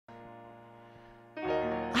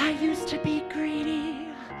used to be greedy.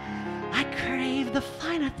 I crave the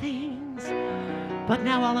finer things. But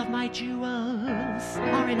now all of my jewels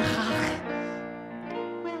are in Jacques.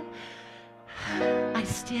 Well, I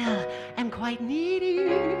still am quite needy,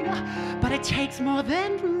 but it takes more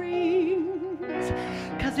than rings.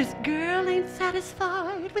 'Cause this girl ain't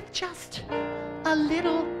satisfied with just a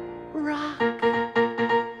little rock.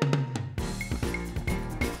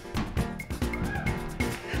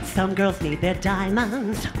 Some girls need their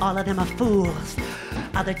diamonds, all of them are fools.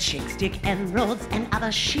 Other chicks dig emeralds and other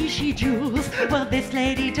shishi jewels. Well, this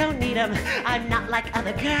lady don't need them. I'm not like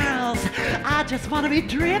other girls. I just want to be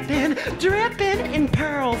dripping, dripping in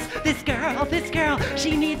pearls. This girl,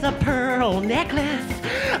 she needs a pearl necklace.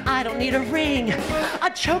 I don't need a ring. A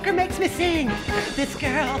choker makes me sing. This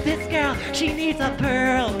girl, she needs a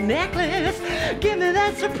pearl necklace. Give me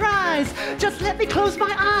that surprise. Just let me close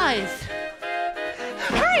my eyes.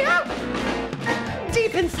 Hurry up!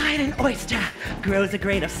 Deep inside an oyster grows a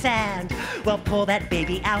grain of sand. Well, pull that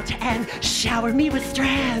baby out and shower me with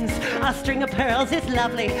strands. A string of pearls is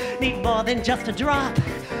lovely, need more than just a drop.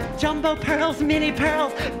 Jumbo pearls, mini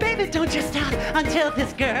pearls, baby, don't you stop until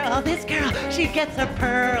this girl, she gets a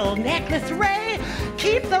pearl necklace. Ray,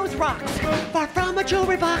 keep those rocks far from a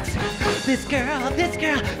jewelry box. This girl,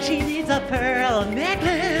 she needs a pearl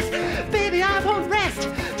necklace. Baby, I won't rest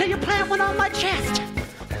till you plant one on my chest.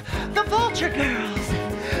 The vulture girls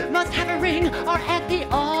must have a ring or at the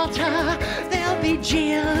altar they'll be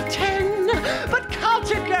jilted. But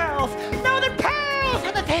cultured girls know that pearls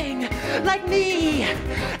are the thing, like me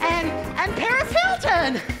and Paris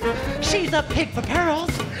Hilton. She's a pig for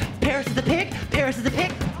pearls. Paris is a pig, Paris is a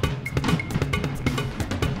pig.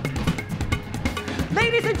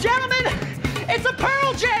 Ladies and gentlemen, it's a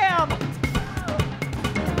pearl jam.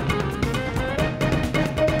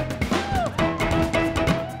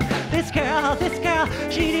 This girl,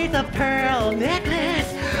 she needs a pearl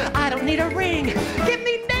necklace. I don't need a ring. Give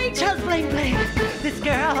me nature's bling bling. This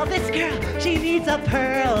girl, she needs a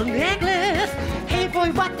pearl necklace. Hey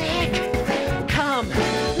boy, what the heck? Come,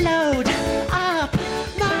 load up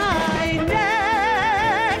my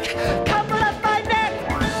neck. Come up my neck.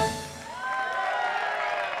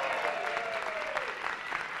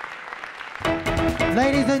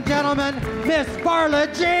 Ladies and gentlemen, Miss Varla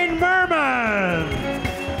Jane Merman.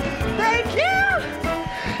 Thank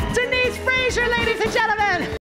you! Denise Frazier, ladies and gentlemen!